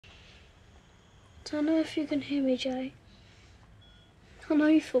I don't know if you can hear me, Jay. I know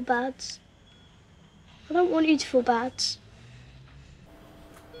you feel bad. I don't want you to feel bad.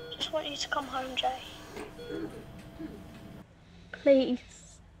 I just want you to come home, Jay. Please.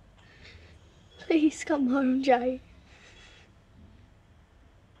 Please come home, Jay.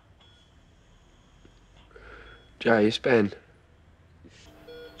 Jay, it's Ben.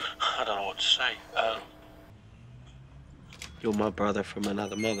 I don't know what to say. You're my brother from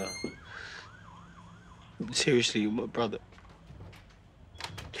another mother. Seriously, you're my brother.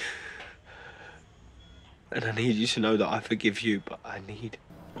 And I need you to know that I forgive you, but I need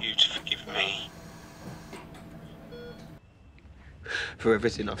you to forgive me. for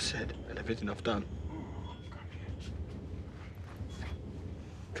everything I've said and everything I've done.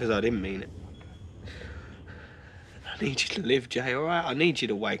 Because I didn't mean it. I need you to live, Jay, all right? I need you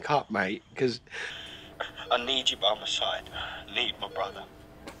to wake up, mate, because I need you by my side. I need my brother.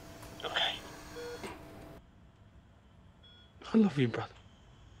 Okay? I love you, brother.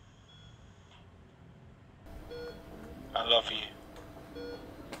 I love you.